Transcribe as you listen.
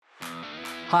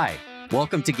Hi,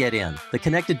 welcome to Get In, the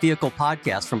connected vehicle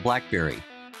podcast from BlackBerry.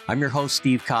 I'm your host,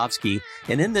 Steve Kovsky,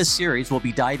 and in this series, we'll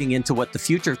be diving into what the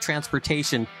future of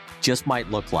transportation just might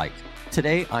look like.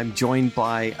 Today, I'm joined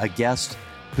by a guest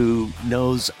who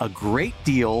knows a great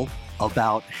deal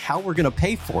about how we're going to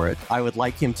pay for it. I would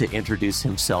like him to introduce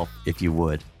himself, if you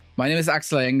would. My name is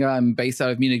Axel Enger. I'm based out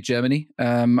of Munich, Germany.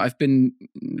 I've been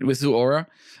with Zuora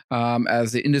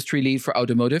as the industry lead for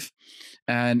Automotive.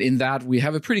 And in that, we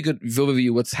have a pretty good overview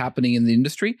of what's happening in the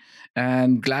industry.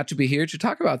 And glad to be here to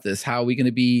talk about this, how we're going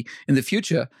to be in the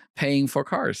future paying for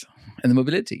cars and the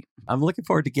mobility. I'm looking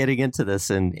forward to getting into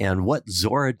this and what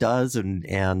Zuora does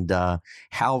and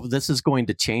how this is going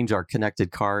to change our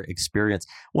connected car experience.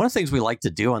 One of the things we like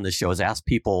to do on this show is ask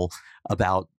people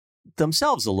about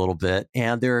themselves a little bit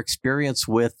and their experience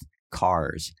with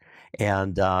cars.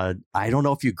 And I don't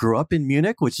know if you grew up in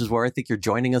Munich, which is where I think you're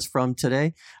joining us from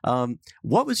today.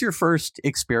 What was your first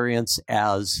experience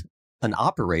as an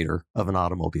operator of an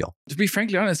automobile? To be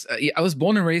frankly honest, I was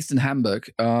born and raised in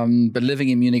Hamburg, but living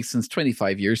in Munich since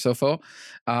 25 years so far.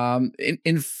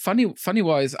 In funny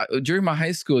wise, during my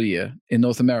high school year in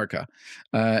North America,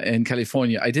 in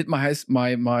California, I did my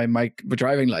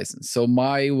driving license. So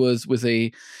mine was with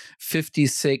a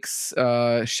 56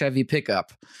 Chevy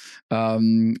pickup.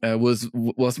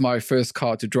 Was my first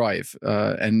car to drive,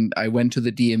 and I went to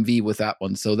the DMV with that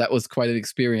one. So that was quite an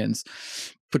experience.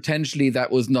 Potentially,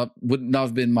 that would not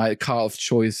have been my car of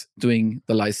choice doing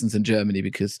the license in Germany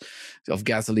because of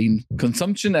gasoline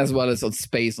consumption as well as on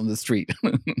space on the street.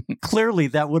 Clearly,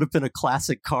 that would have been a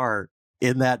classic car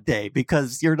in that day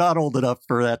because you're not old enough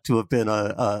for that to have been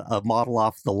a model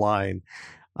off the line.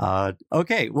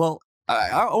 Okay, well,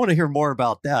 I want to hear more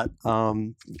about that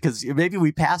because maybe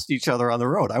we passed each other on the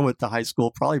road. I went to high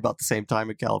school probably about the same time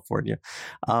in California.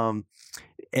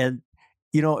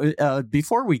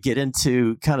 Before we get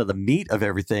into kind of the meat of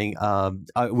everything,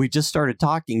 we just started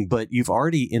talking, but you've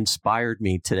already inspired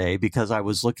me today because I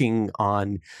was looking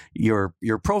on your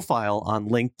profile on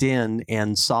LinkedIn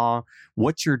and saw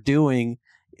what you're doing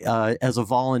as a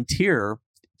volunteer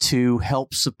to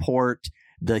help support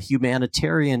the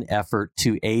humanitarian effort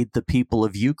to aid the people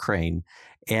of Ukraine.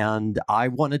 And I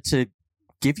wanted to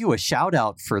give you a shout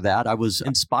out for that. I was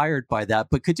inspired by that,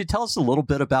 but could you tell us a little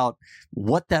bit about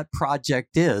what that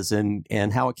project is and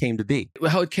how it came to be?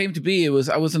 How it came to be, I was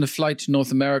on a flight to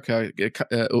North America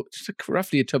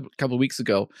roughly a couple of weeks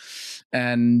ago,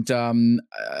 and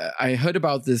I heard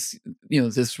about this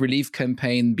relief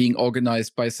campaign being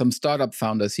organized by some startup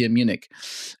founders here in Munich,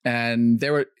 and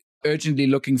they were urgently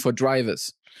looking for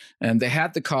drivers. And they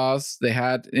had the cars, they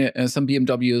had some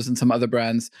BMWs and some other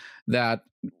brands that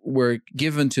were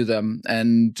given to them.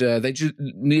 And they just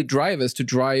needed drivers to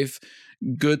drive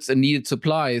goods and needed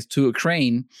supplies to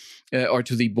Ukraine or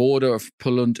to the border of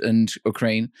Poland and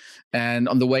Ukraine. And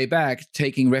on the way back,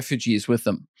 taking refugees with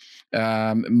them.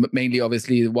 Mainly,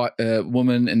 obviously,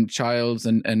 women and child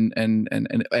and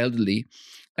elderly.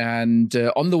 And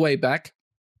on the way back,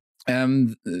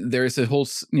 there is a whole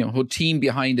team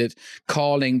behind it,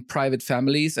 calling private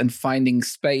families and finding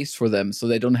space for them so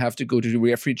they don't have to go to the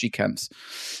refugee camps.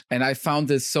 And I found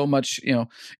this so much.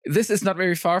 This is not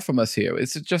very far from us here.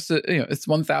 It's just it's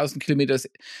 1,000 kilometers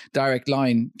direct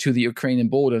line to the Ukrainian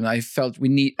border, and I felt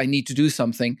I need to do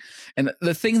something. And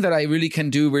the thing that I really can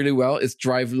do really well is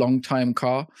drive long time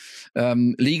car.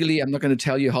 Legally, I'm not going to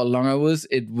tell you how long I was.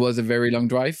 It was a very long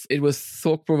drive. It was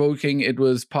thought provoking. It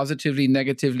was positively,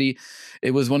 negatively.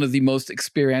 It was one of the most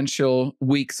experiential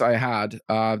weeks I had,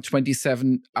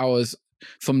 27 hours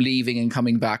from leaving and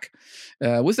coming back,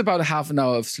 with about a half an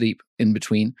hour of sleep in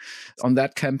between. On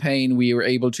that campaign, we were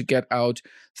able to get out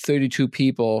 32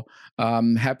 people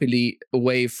happily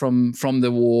away from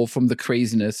the war, from the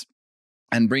craziness,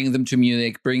 and bring them to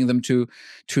Munich, bring them to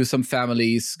some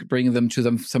families, bring them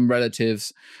to some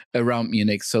relatives around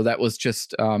Munich. So that was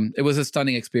just, it was a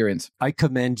stunning experience. I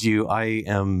commend you. I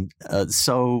am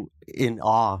so in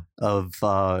awe of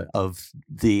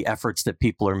the efforts that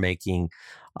people are making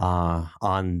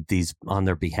on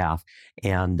their behalf.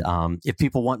 And if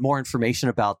people want more information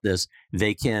about this,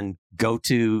 they can go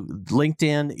to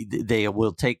LinkedIn. They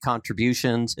will take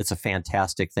contributions. It's a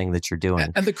fantastic thing that you're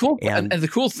doing. And the cool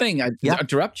thing, I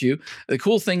interrupt you. The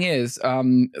cool thing is,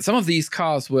 some of these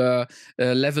cars were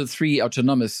level 3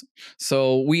 autonomous.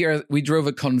 So we drove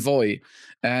a convoy,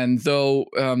 And though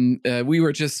we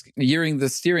were just gearing the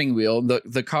steering wheel,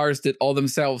 the cars did all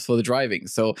themselves for the driving.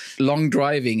 So long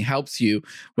driving helps you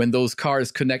when those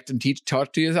cars connect and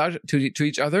talk to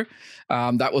each other.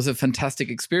 That was a fantastic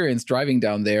experience driving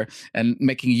down there and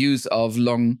making use of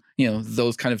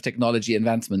those kind of technology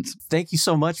advancements. Thank you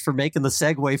so much for making the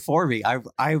segue for me.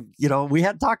 We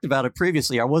had talked about it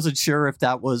previously. I wasn't sure if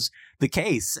that was the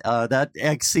case. That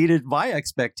exceeded my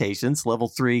expectations, level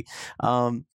 3.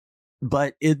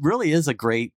 But it really is a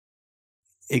great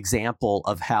example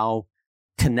of how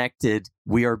connected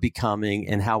we are becoming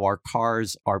and how our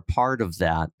cars are part of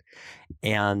that.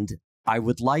 And I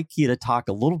would like you to talk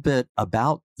a little bit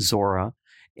about Zora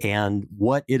and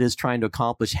what it is trying to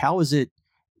accomplish. How is it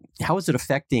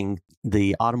affecting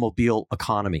the automobile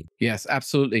economy? Yes,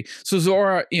 absolutely. So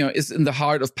Zora, is in the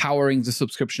heart of powering the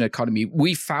subscription economy.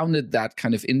 We founded that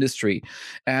kind of industry,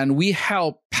 and we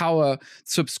help power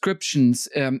subscriptions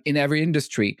in every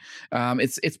industry.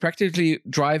 It's practically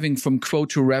driving from quote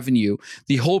to revenue,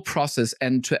 the whole process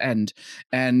end to end,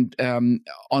 and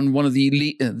on one of the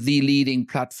leading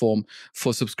platform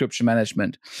for subscription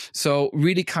management. So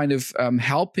really kind of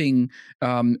helping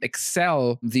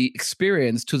excel the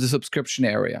experience to the subscription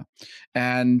area.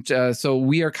 And so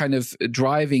we are kind of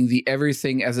driving the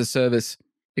everything as a service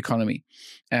economy.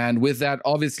 And with that,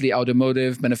 obviously,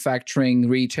 automotive, manufacturing,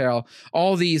 retail,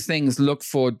 all these things look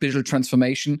for digital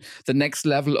transformation, the next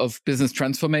level of business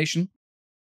transformation,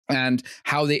 and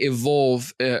how they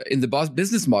evolve in the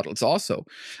business models also,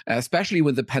 especially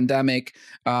with the pandemic.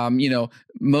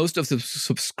 Most of the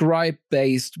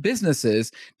subscribe-based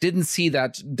businesses didn't see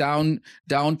that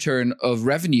downturn of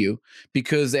revenue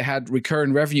because they had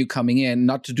recurrent revenue coming in,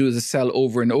 not to do the sell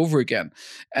over and over again.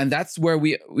 And that's where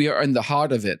we are in the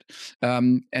heart of it.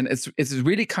 And it's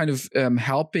really kind of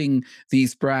helping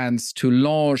these brands to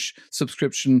launch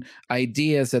subscription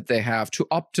ideas that they have, to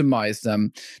optimize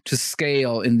them, to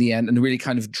scale in the end, and really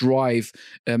kind of drive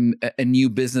a new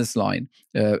business line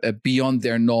beyond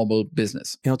their normal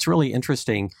business. It's really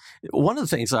interesting. One of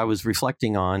the things I was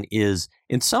reflecting on is,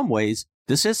 in some ways,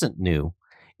 this isn't new.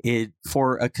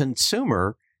 For a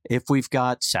consumer, if we've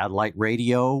got satellite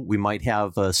radio, we might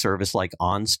have a service like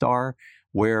OnStar,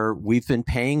 where we've been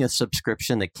paying a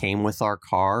subscription that came with our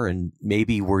car, and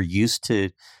maybe we're used to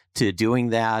doing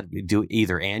that, do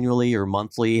either annually or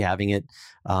monthly, having it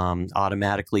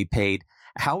automatically paid.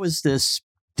 How is this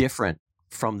different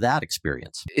from that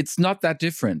experience? It's not that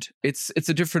different. It's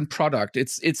a different product.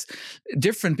 It's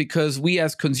different because we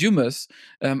as consumers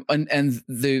and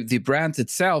the brand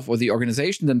itself or the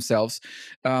organization themselves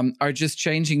are just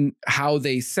changing how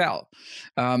they sell.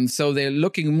 So they're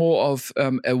looking more of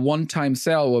a one-time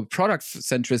sell or product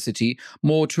centricity,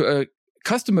 more to a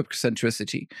customer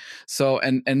centricity. So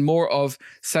and more of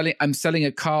I'm selling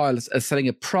a car as selling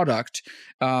a product,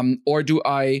 or do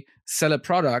I sell a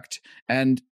product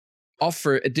and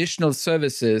offer additional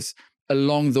services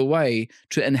along the way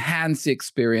to enhance the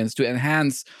experience, to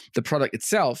enhance the product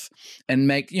itself, and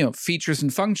make features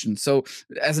and functions. So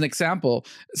as an example,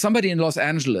 somebody in Los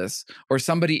Angeles or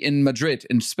somebody in Madrid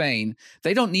in Spain,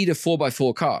 they don't need a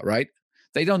 4x4 car, right?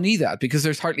 They don't need that because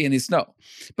there's hardly any snow.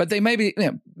 But they maybe,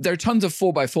 there are tons of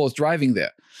 4x4s driving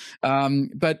there.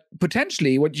 But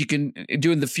potentially what you can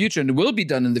do in the future, and will be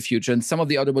done in the future, and some of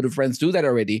the automotive brands do that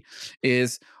already,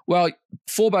 is,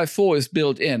 4x4 is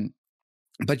built in,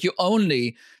 but you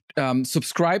only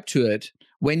subscribe to it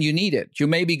when you need it. You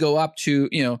maybe go up to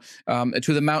to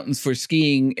the mountains for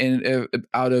skiing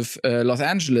out of Los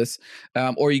Angeles,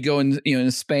 or you go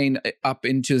in Spain up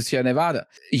into Sierra Nevada.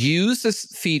 Use this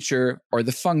feature or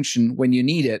the function when you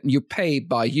need it, and you pay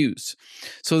by use.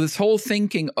 So this whole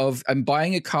thinking of, I'm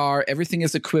buying a car, everything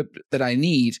is equipped that I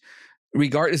need,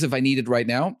 regardless if I need it right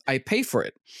now, I pay for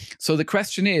it. So the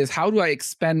question is, how do I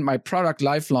expand my product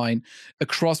lifeline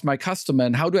across my customer,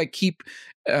 and how do I keep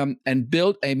and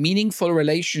build a meaningful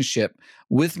relationship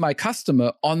with my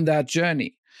customer on that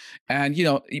journey? And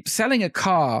selling a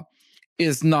car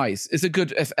is nice, it's a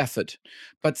good effort,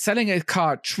 but selling a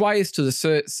car twice to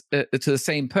the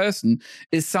same person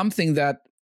is something that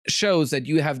shows that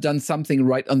you have done something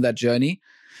right on that journey.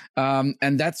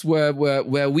 And that's where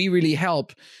we really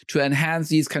help to enhance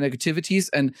these kind of activities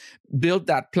and build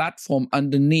that platform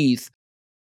underneath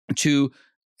to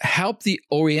help the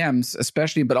OEMs,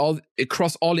 especially, but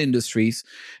across all industries,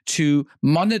 to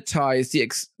monetize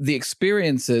the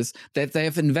experiences that they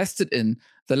have invested in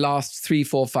the last 3,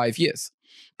 4, 5 years.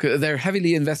 They're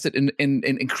heavily invested in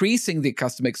increasing the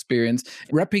customer experience,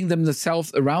 wrapping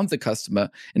themselves around the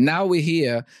customer. And now we're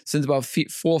here since about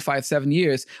 4, 5, 7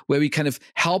 years, where we kind of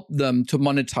help them to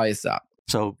monetize that.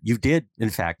 So you did, in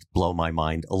fact, blow my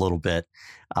mind a little bit.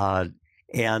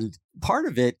 And part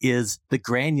of it is the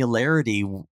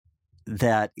granularity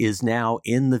that is now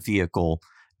in the vehicle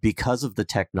because of the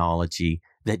technology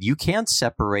that you can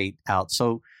separate out.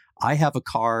 So I have a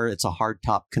car, it's a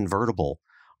hardtop convertible.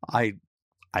 I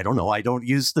I don't know. I don't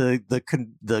use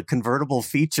the convertible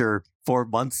feature for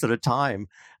months at a time,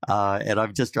 and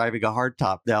I'm just driving a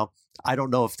hardtop now. I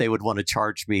don't know if they would want to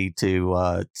charge me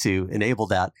to enable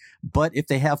that, but if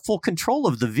they have full control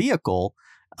of the vehicle,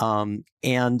 and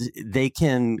they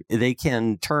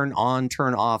can turn on,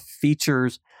 turn off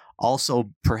features,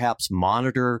 also perhaps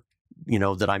monitor,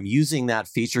 that I'm using that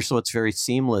feature, so it's very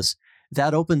seamless.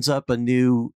 That opens up a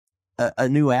new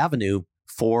avenue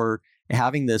for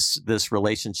having this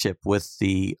relationship with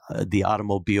the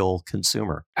automobile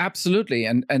consumer. Absolutely,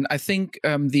 and I think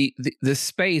the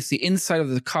space, the inside of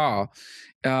the car,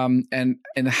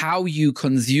 and how you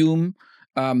consume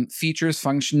features,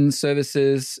 functions,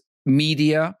 services,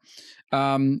 media,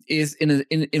 is in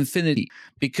infinity,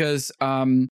 because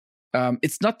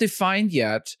it's not defined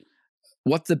yet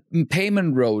what the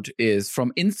payment road is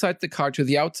from inside the car to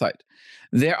the outside.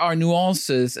 There are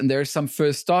nuances and there are some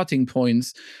first starting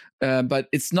points, but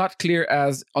it's not clear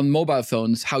as on mobile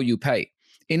phones how you pay.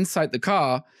 Inside the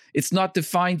car, it's not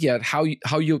defined yet how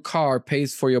your car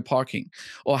pays for your parking,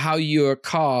 or how your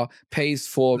car pays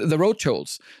for the road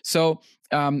tolls. So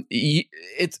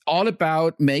it's all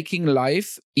about making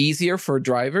life easier for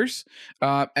drivers,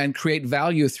 and create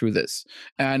value through this.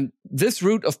 And this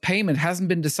route of payment hasn't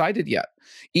been decided yet.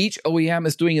 Each OEM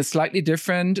is doing it slightly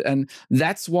different, and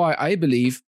that's why I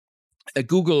believe a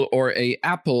Google or a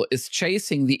Apple is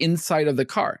chasing the inside of the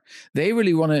car. They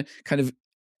really want to kind of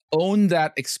own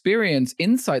that experience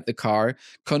inside the car,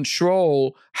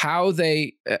 control how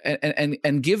they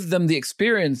and give them the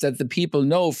experience that the people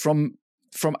know from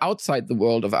outside the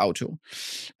world of auto.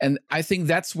 And I think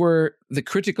that's where the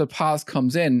critical path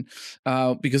comes in,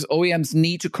 because OEMs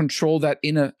need to control that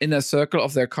inner circle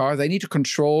of their car. They need to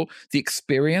control the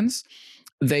experience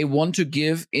they want to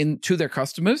give in to their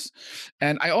customers.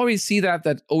 And I always see that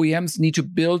OEMs need to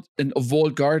build a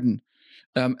walled garden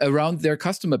around their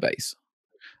customer base.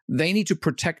 They need to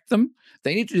protect them.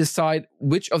 They need to decide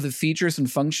which of the features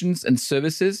and functions and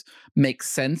services make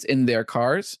sense in their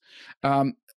cars,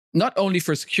 not only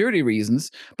for security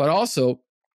reasons, but also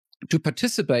to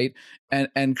participate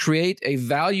and create a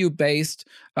value-based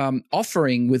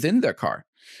offering within their car.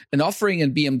 An offering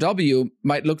in BMW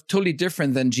might look totally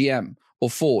different than GM or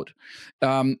Ford.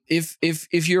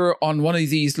 If you're on one of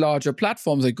these larger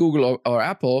platforms like Google or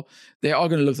Apple, they're all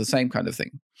going to look the same kind of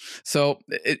thing. So,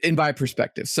 in my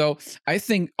perspective, so I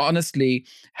think honestly,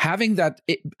 having that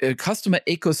customer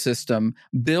ecosystem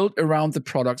built around the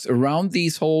products, around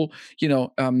these whole,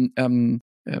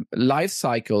 life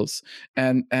cycles,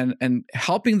 and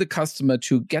helping the customer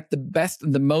to get the best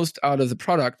and the most out of the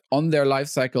product on their life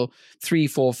cycle, 3,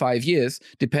 4, 5 years,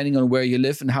 depending on where you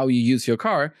live and how you use your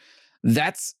car.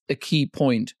 That's a key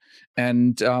point.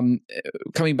 And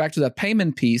coming back to that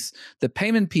payment piece, the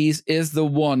payment piece is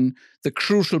the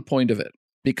crucial point of it,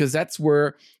 because that's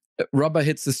where rubber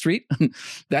hits the street.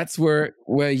 That's where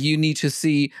you need to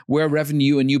see where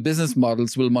revenue and new business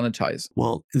models will monetize.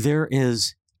 Well, there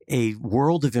is a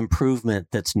world of improvement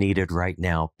that's needed right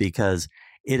now, because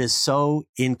it is so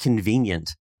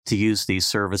inconvenient to use these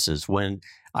services. When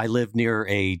I live near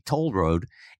a toll road,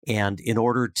 and in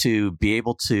order to be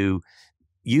able to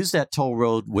use that toll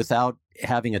road without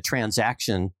having a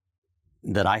transaction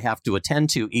that I have to attend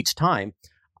to each time,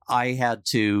 I had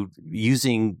to,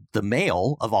 using the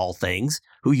mail of all things,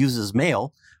 who uses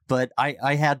mail, but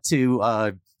I had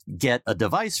to get a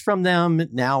device from them.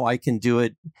 Now I can do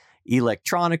it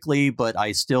electronically, but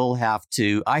I have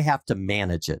to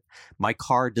manage it. My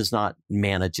car does not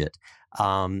manage it.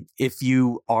 If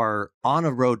you are on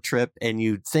a road trip and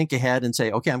you think ahead and say,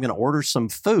 okay, I'm going to order some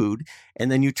food, and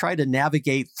then you try to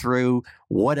navigate through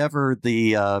whatever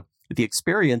the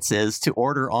experience is to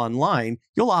order online,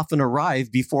 you'll often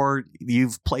arrive before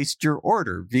you've placed your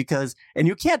order, and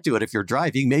you can't do it if you're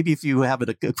driving. Maybe if you have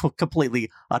a completely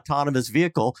autonomous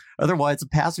vehicle, otherwise the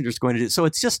passenger's going to do it. So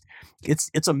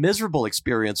it's a miserable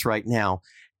experience right now.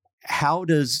 How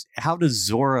does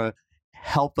Zora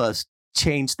help us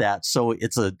change that so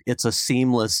it's a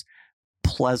seamless,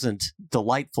 pleasant,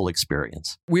 delightful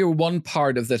experience? We're one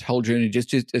part of that whole journey,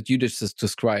 just as you just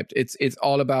described. It's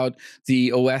all about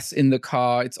the OS in the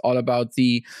car. It's all about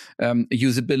the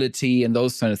usability and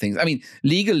those kind of things. I mean,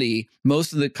 legally,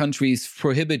 most of the countries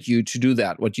prohibit you to do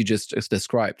that, what you just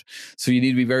described. So you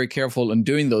need to be very careful in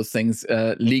doing those things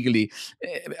legally.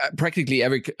 Practically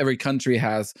every country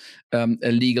has a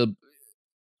legal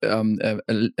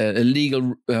a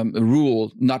legal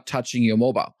rule not touching your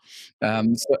mobile.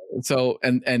 So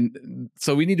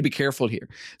we need to be careful here.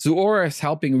 So Aura is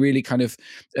helping really kind of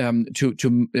to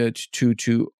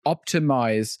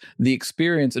optimize the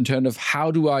experience in terms of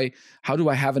how do I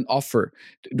have an offer?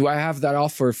 Do I have that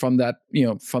offer from that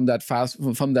from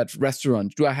that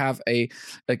restaurant? Do I have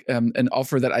an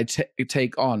offer that I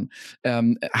take on?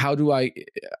 How do I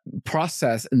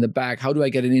process in the back? How do I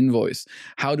get an invoice?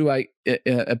 How do I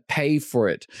pay for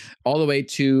it? All the way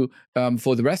to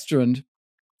for the restaurant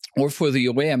or for the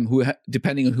OEM, who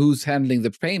depending on who's handling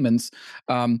the payments,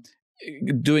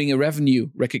 doing a revenue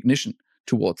recognition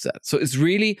towards that. So it's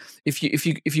really, if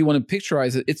you want to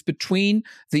picturize it, it's between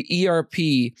the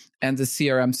ERP and the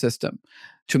CRM system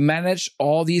to manage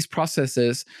all these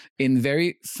processes in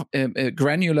very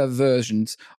granular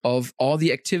versions of all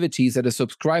the activities that a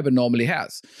subscriber normally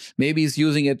has. Maybe he's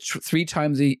using it 3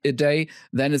 times a day,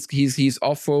 then he's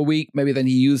off for a week, maybe then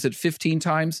he used it 15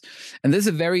 times. And this is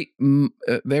a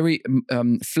very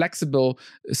flexible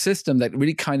system that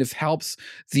really kind of helps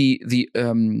the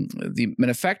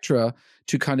manufacturer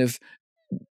to kind of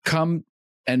come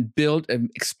and build an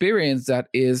experience that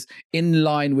is in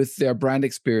line with their brand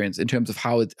experience in terms of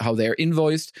how they're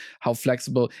invoiced, how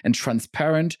flexible and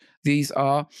transparent these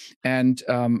are, and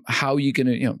how you're going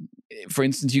to, for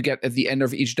instance, you get at the end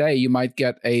of each day, you might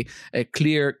get a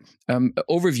clear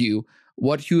overview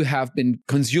what you have been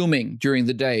consuming during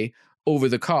the day over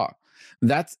the car.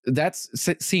 That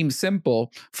seems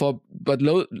simple but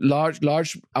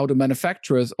large auto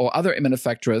manufacturers or other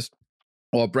manufacturers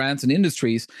or brands and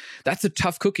industries, that's a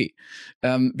tough cookie,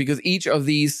 because each of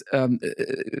these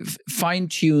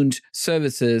fine-tuned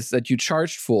services that you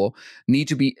charged for need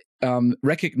to be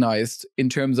recognized in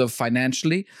terms of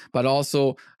financially, but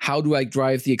also how do I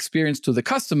drive the experience to the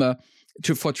customer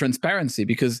for transparency,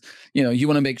 because you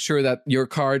want to make sure that your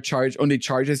car only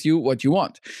charges you what you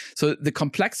want. So the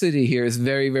complexity here is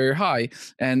very, very high,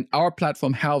 and our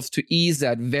platform helps to ease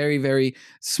that very, very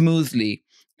smoothly.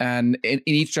 And in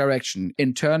each direction,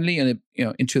 internally and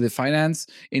into the finance,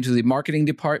 into the marketing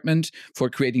department for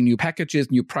creating new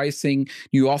packages, new pricing,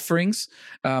 new offerings,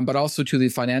 but also to the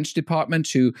finance department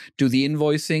to do the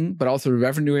invoicing, but also the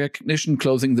revenue recognition,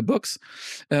 closing the books,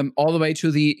 all the way to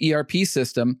the ERP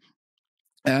system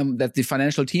that the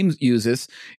financial team uses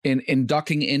in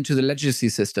docking into the legacy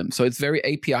system. So it's very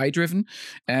API driven,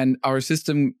 and our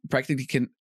system practically can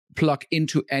plug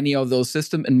into any of those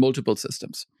systems and multiple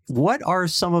systems. What are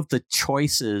some of the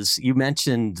choices? You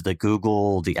mentioned the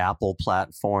Google, the Apple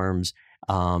platforms,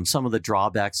 some of the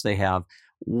drawbacks they have.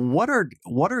 What are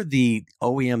the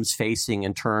OEMs facing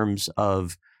in terms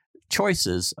of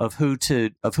choices of who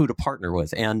to partner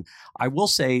with? And I will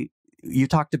say, you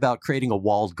talked about creating a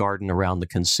walled garden around the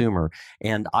consumer,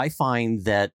 and I find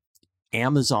that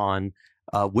Amazon,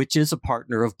 which is a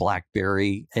partner of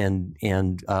BlackBerry, and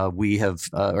we have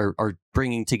are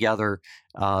bringing together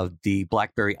the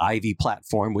BlackBerry Ivy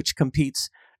platform, which competes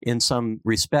in some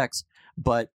respects.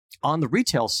 But on the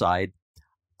retail side,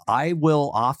 I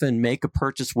will often make a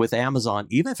purchase with Amazon,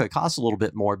 even if it costs a little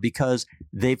bit more, because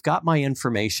they've got my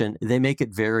information. They make it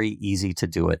very easy to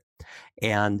do it.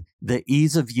 And the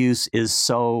ease of use is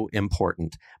so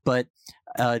important. But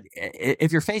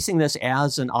if you're facing this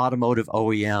as an automotive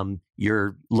OEM,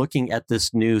 you're looking at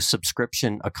this new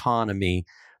subscription economy,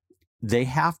 they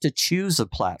have to choose a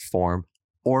platform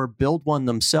or build one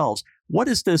themselves. What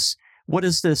is this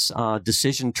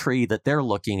decision tree that they're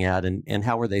looking at, and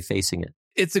how are they facing it?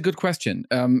 It's a good question.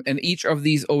 And each of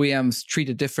these OEMs treat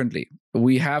it differently.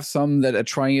 We have some that are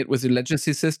trying it with the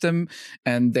legacy system,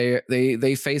 and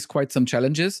they face quite some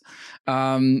challenges.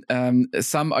 Some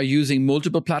are using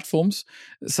multiple platforms,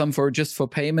 some for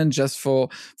payment, just for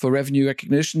revenue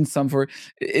recognition, some for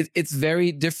it's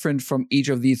very different from each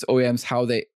of these OEMs how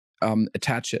they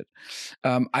attach it.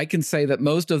 I can say that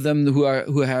most of them who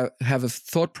have a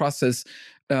thought process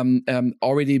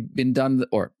already been done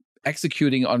or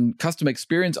executing on customer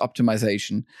experience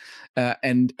optimization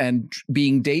and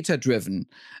being data driven,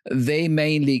 they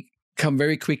mainly come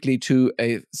very quickly to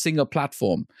a single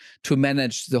platform to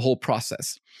manage the whole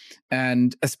process.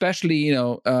 And especially,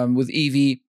 with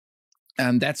EV,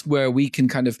 and that's where we can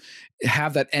kind of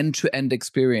have that end-to-end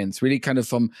experience, really kind of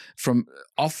from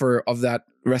offer of that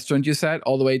restaurant you said,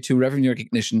 all the way to revenue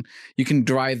recognition. You can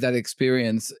drive that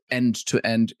experience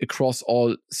end-to-end across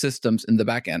all systems in the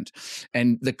back end.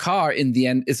 And the car, in the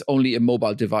end, is only a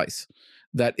mobile device.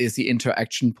 That is the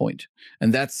interaction point.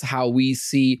 And that's how we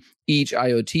see each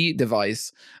IoT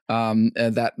device,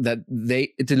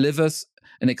 it delivers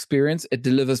an experience, it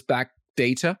delivers back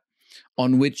data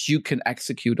on which you can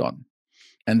execute on.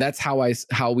 And that's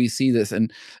how we see this.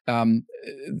 And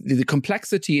the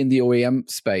complexity in the OEM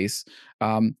space,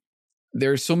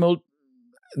 there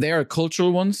are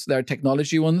cultural ones, there are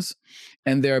technology ones,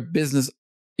 and there are business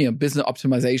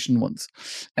optimization ones.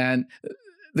 And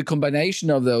the combination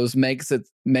of those makes it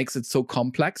so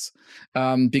complex,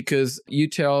 because you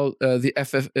tell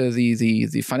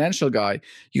the financial guy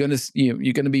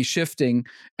you're gonna be shifting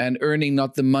and earning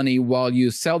not the money while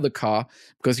you sell the car,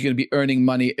 because you're gonna be earning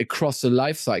money across the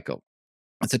life cycle.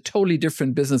 It's a totally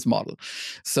different business model.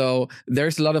 So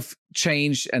there's a lot of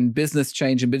change and business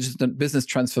business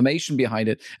transformation behind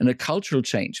it, and a cultural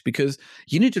change, because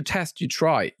you need to test, you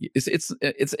try.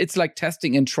 It's like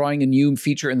testing and trying a new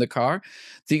feature in the car.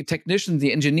 The technicians,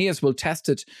 the engineers will test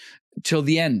it till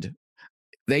the end.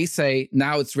 They say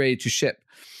now it's ready to ship.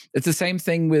 It's the same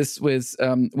thing with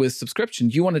subscription.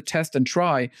 You want to test and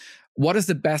try. What is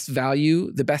the best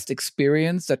value, the best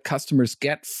experience that customers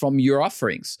get from your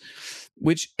offerings?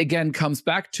 Which again comes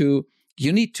back to,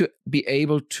 you need to be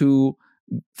able to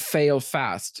fail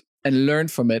fast and learn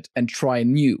from it and try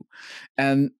new.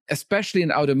 And especially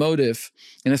in automotive,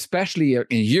 and especially in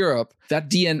Europe, that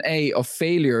DNA of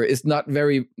failure is not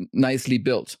very nicely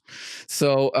built.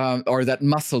 So, or that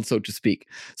muscle, so to speak.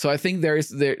 So I think there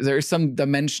is some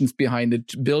dimensions behind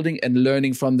it, building and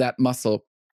learning from that muscle,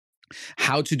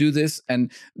 how to do this.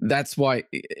 And that's why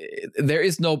there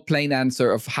is no plain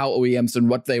answer of how OEMs and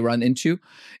what they run into.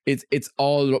 It's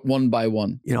all one by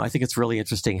one. I think it's really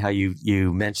interesting how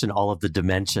you mentioned all of the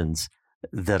dimensions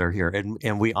that are here.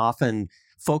 And we often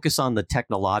focus on the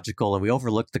technological and we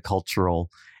overlook the cultural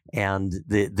and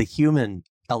the human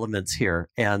elements here.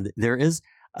 And there is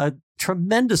a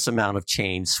tremendous amount of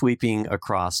change sweeping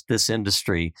across this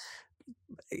industry.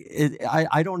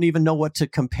 I don't even know what to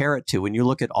compare it to. When you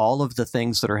look at all of the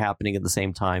things that are happening at the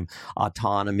same time,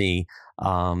 autonomy,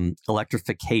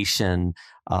 electrification,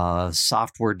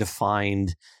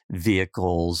 software-defined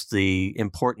vehicles, the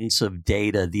importance of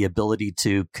data, the ability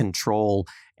to control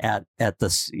to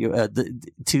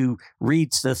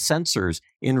read the sensors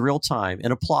in real time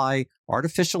and apply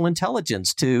artificial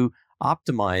intelligence to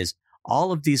optimize.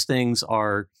 All of these things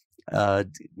are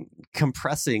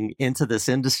compressing into this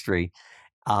industry.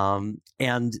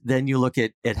 And then you look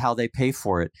at how they pay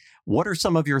for it. What are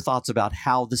some of your thoughts about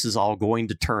how this is all going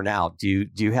to turn out? Do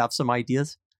you have some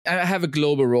ideas? I have a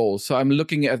global role. So I'm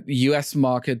looking at the US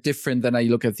market different than I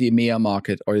look at the EMEA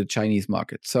market or the Chinese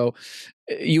market. So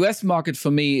US market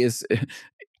for me is,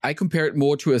 I compare it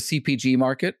more to a CPG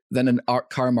market than an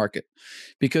art car market,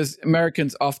 because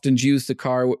Americans often use the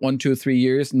car 1, 2, 3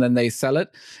 years and then they sell it.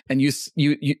 And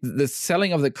the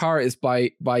selling of the car is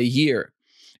by year.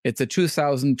 It's a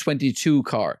 2022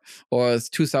 car or a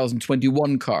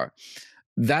 2021 car.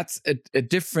 That's a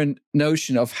different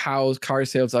notion of how car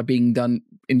sales are being done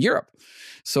in Europe.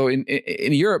 So in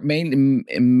Europe, in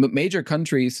major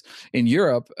countries in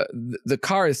Europe, the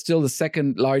car is still the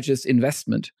second largest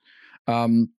investment,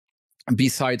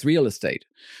 besides real estate.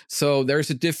 So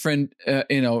there's a different,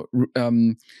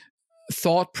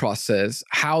 thought process,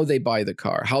 how they buy the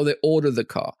car, how they order the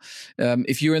car.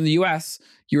 If you're in the US,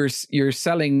 you're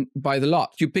selling by the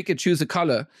lot. You pick and choose a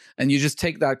color, and you just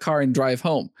take that car and drive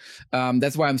home.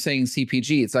 That's why I'm saying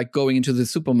CPG. It's like going into the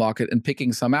supermarket and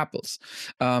picking some apples.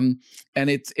 And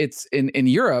it's in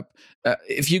Europe.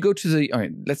 If you go to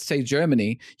let's say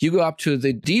Germany, you go up to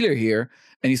the dealer here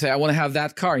and you say, I want to have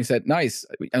that car. He said, nice,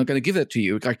 I'm going to give it to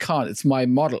you. I can't. It's my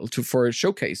model for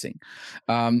showcasing.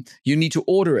 You need to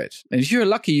order it. And if you're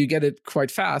lucky, you get it quite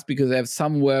fast because they have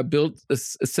somewhere built a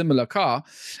similar car.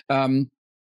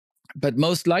 But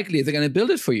most likely, they're going to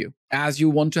build it for you as you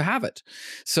want to have it.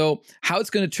 So how it's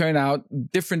going to turn out,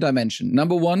 different dimension.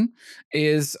 Number one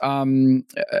is one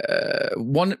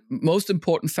most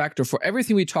important factor for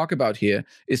everything we talk about here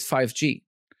is 5G.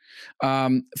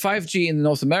 5G in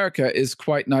North America is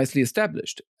quite nicely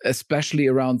established, especially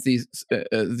around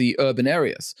the urban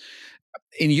areas.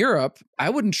 In Europe, I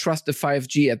wouldn't trust the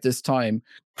 5G at this time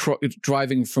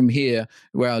driving from here,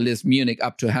 where I live, Munich,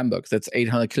 up to Hamburg. That's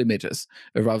 800 kilometers,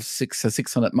 around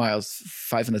 600 miles,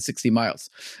 560 miles.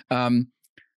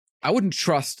 I wouldn't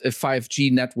trust a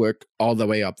 5G network all the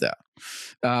way up there.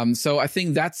 So I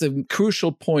think that's a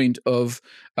crucial point of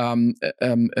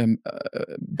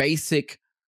basic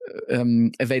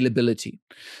availability.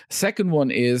 Second one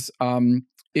is,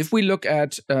 if we look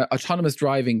at autonomous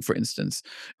driving, for instance,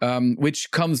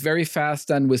 which comes very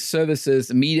fast and with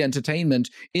services, media entertainment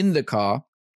in the car,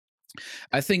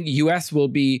 I think US will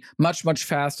be much, much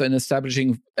faster in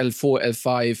establishing L4,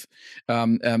 L5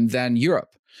 than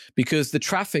Europe, because the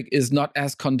traffic is not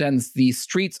as condensed. The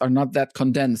streets are not that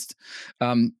condensed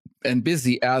and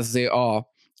busy as they are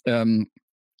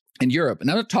in Europe. And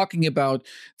I'm not talking about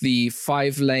the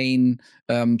 5-lane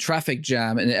traffic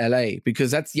jam in LA,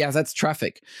 because that's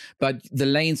traffic, but the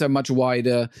lanes are much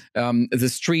wider. The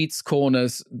streets,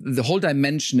 corners, the whole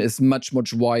dimension is much,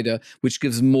 much wider, which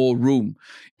gives more room.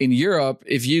 In Europe,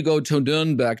 if you go to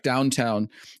Nuremberg downtown,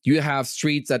 you have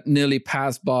streets that nearly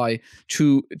pass by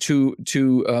two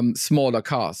smaller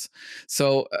cars.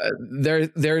 So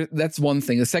that's one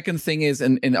thing. The second thing is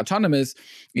in autonomous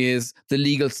is the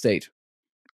legal state.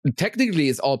 Technically,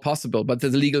 it's all possible, but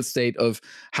there's a legal state of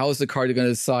how is the car going to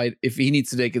decide if he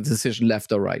needs to take a decision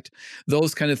left or right.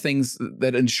 Those kind of things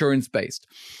that insurance based.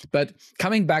 But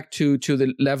coming back to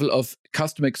the level of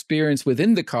customer experience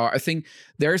within the car, I think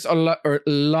there's a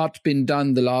lot been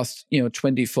done the last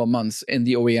 24 months in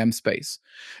the OEM space,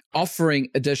 offering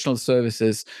additional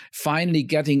services, finally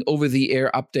getting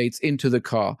over-the-air updates into the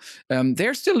car.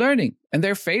 They're still learning, and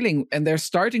they're failing, and they're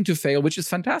starting to fail, which is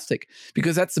fantastic,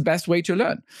 because that's the best way to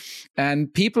learn.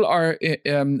 And people are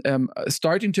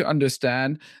starting to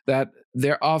understand that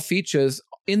there are features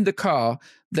in the car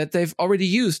that they've already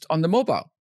used on the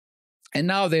mobile. And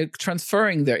now they're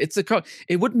transferring there.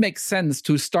 It wouldn't make sense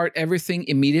to start everything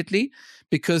immediately,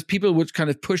 because people would kind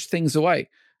of push things away.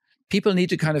 People need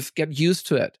to kind of get used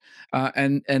to it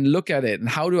and look at it. And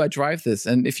how do I drive this?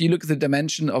 And if you look at the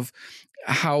dimension of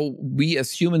how we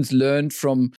as humans learned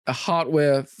from a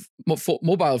hardware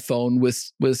mobile phone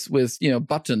with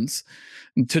buttons,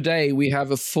 today we have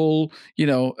a full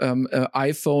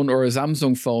iPhone or a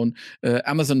Samsung phone,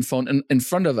 Amazon phone in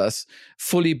front of us,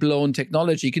 fully blown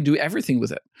technology. You can do everything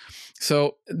with it.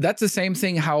 So that's the same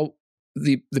thing. How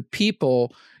the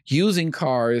people using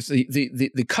cars,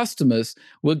 the customers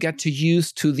will get to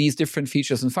use to these different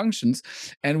features and functions.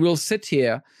 And we'll sit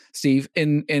here, Steve,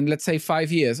 in let's say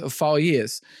 5 years or 4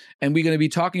 years, and we're going to be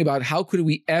talking about how could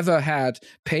we ever had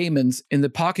payments in the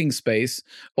parking space,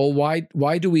 or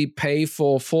why do we pay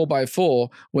for 4x4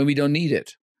 when we don't need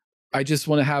it? I just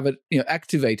want to have it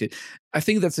activated. I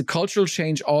think that's a cultural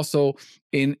change also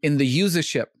in the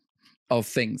usership of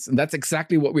things. And that's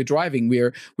exactly what we're driving.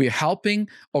 We're helping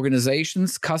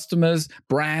organizations, customers,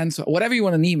 brands, whatever you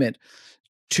want to name it,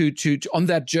 to on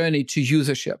that journey to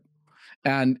usership.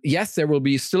 And yes, there will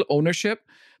be still ownership,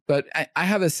 but I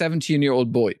have a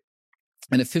 17-year-old boy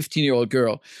and a 15-year-old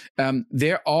girl.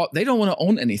 They don't want to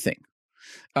own anything.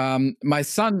 My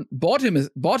son bought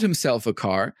himself a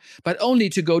car, but only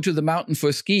to go to the mountain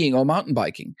for skiing or mountain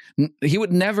biking. He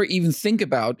would never even think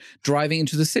about driving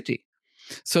into the city.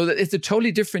 So that it's a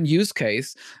totally different use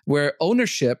case, where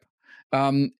ownership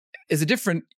is a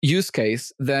different use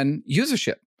case than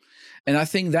usership. And I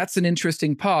think that's an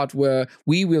interesting part where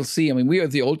we will see. I mean, we are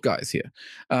the old guys here.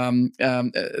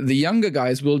 The younger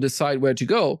guys will decide where to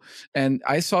go. And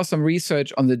I saw some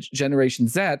research on the Generation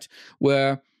Z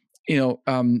where,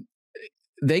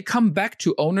 they come back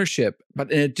to ownership, but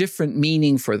in a different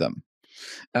meaning for them.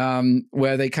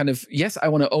 Where they kind of, yes, I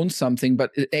want to own something,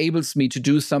 but it enables me to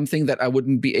do something that I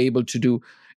wouldn't be able to do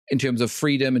in terms of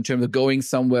freedom, in terms of going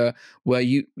somewhere where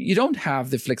you don't have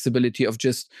the flexibility of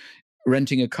just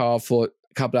renting a car for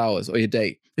a couple hours or a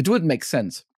day. It wouldn't make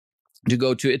sense to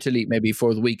go to Italy maybe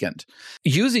for the weekend.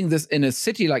 Using this in a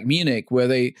city like Munich, where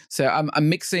they say, I'm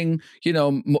mixing,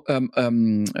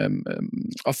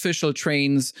 official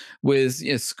trains with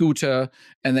a scooter,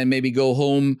 and then maybe go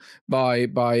home by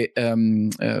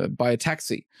a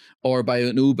taxi or by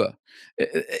an Uber.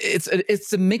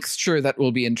 It's a mixture that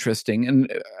will be interesting.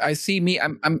 And I see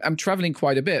I'm traveling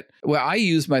quite a bit, where I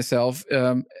use myself,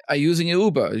 I using an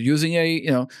Uber, using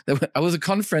I was a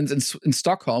conference in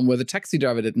Stockholm where the taxi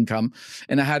driver didn't come,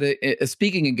 and I had a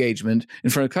speaking engagement in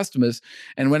front of customers.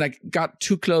 And when I got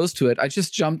too close to it, I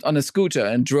just jumped on a scooter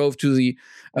and drove to the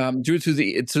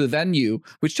venue,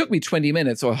 which took me 20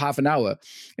 minutes or half an hour.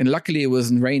 And luckily it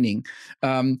wasn't raining.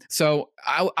 So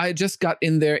I just got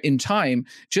in there in time,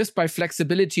 just by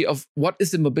flexibility of what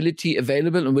is the mobility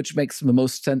available and which makes the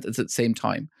most sense at the same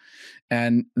time.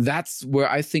 And that's where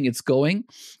I think it's going.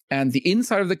 And the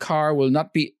inside of the car will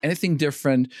not be anything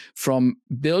different from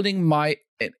building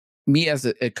me as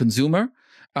a consumer,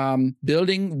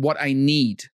 building what I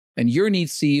need. And your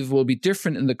needs, Steve, will be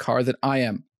different in the car than I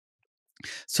am.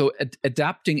 So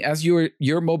adapting as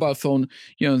your mobile phone,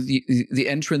 the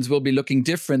entrance will be looking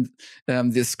different,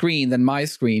 the screen than my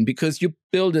screen, because you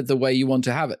build it the way you want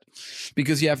to have it,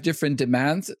 because you have different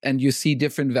demands and you see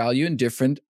different value in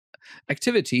different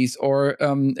activities or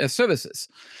services.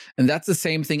 And that's the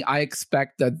same thing. I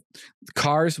expect that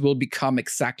cars will become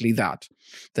exactly that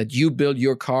you build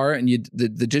your car and the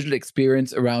digital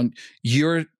experience around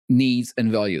your needs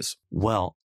and values.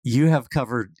 Well, you have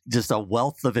covered just a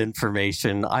wealth of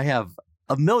information. I have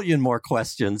a million more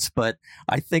questions, but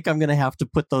I think I'm going to have to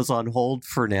put those on hold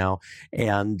for now.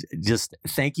 And just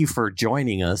thank you for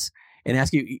joining us and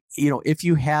ask you, if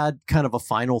you had kind of a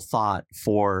final thought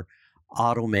for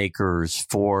automakers,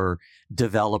 for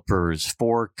developers,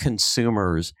 for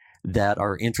consumers that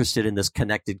are interested in this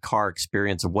connected car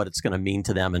experience and what it's going to mean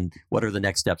to them and what are the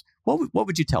next steps, what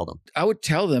would you tell them? I would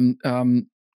tell them,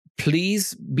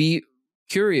 please be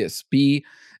curious, be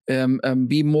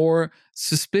more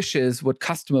suspicious what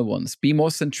customer wants, be more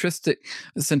centristic,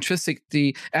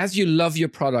 as you love your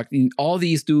product. And all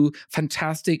these do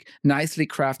fantastic, nicely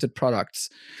crafted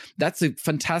products. That's a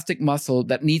fantastic muscle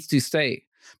that needs to stay.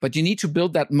 But you need to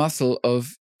build that muscle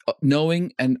of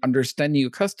knowing and understanding your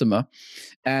customer.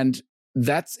 And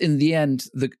that's in the end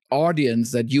the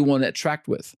audience that you want to attract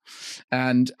with.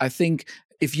 And I think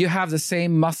if you have the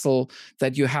same muscle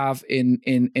that you have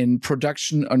in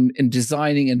production and in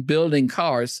designing and building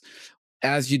cars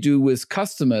as you do with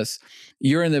customers,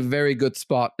 you're in a very good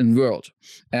spot in the world.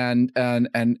 And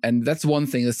that's one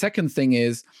thing. The second thing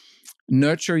is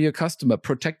nurture your customer,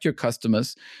 protect your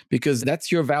customers, because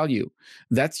that's your value.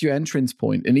 That's your entrance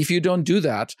point. And if you don't do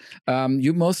that,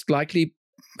 you most likely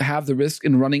have the risk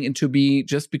in running into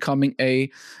becoming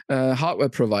a hardware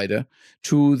provider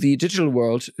to the digital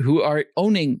world, who are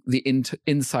owning the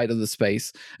inside of the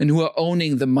space and who are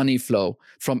owning the money flow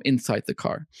from inside the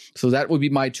car. So that would be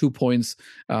my 2 points,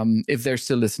 if they're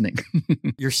still listening.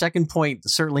 Your second point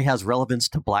certainly has relevance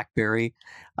to BlackBerry.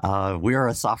 We are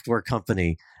a software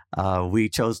company. We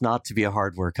chose not to be a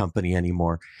hardware company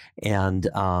anymore. And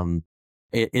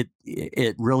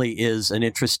it really is an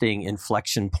interesting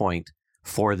inflection point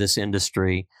for this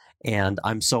industry. And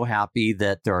I'm so happy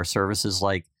that there are services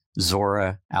like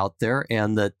Zora out there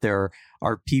and that there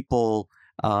are people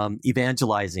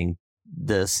evangelizing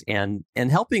this and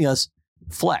helping us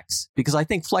flex, because I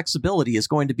think flexibility is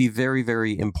going to be very,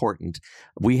 very important.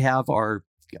 We have our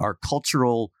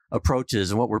cultural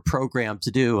approaches and what we're programmed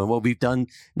to do and what we've done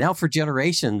now for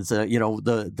generations,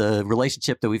 the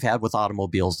relationship that we've had with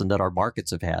automobiles and that our markets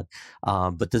have had.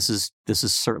 But this is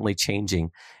certainly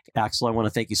changing. Axel, I want to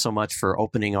thank you so much for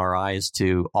opening our eyes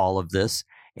to all of this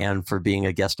and for being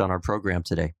a guest on our program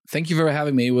today. Thank you for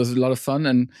having me. It was a lot of fun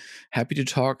and happy to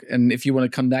talk. And if you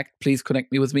want to connect, please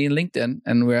connect me with me in LinkedIn.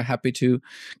 And we're happy to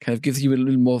kind of give you a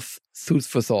little more food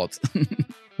for thought.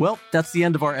 Well, that's the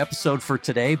end of our episode for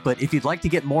today. But if you'd like to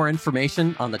get more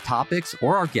information on the topics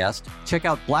or our guest, check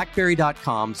out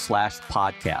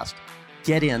blackberry.com/podcast.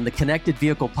 Get in. The Connected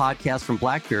Vehicle Podcast from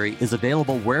BlackBerry is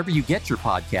available wherever you get your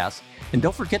podcasts. And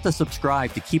don't forget to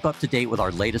subscribe to keep up to date with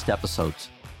our latest episodes.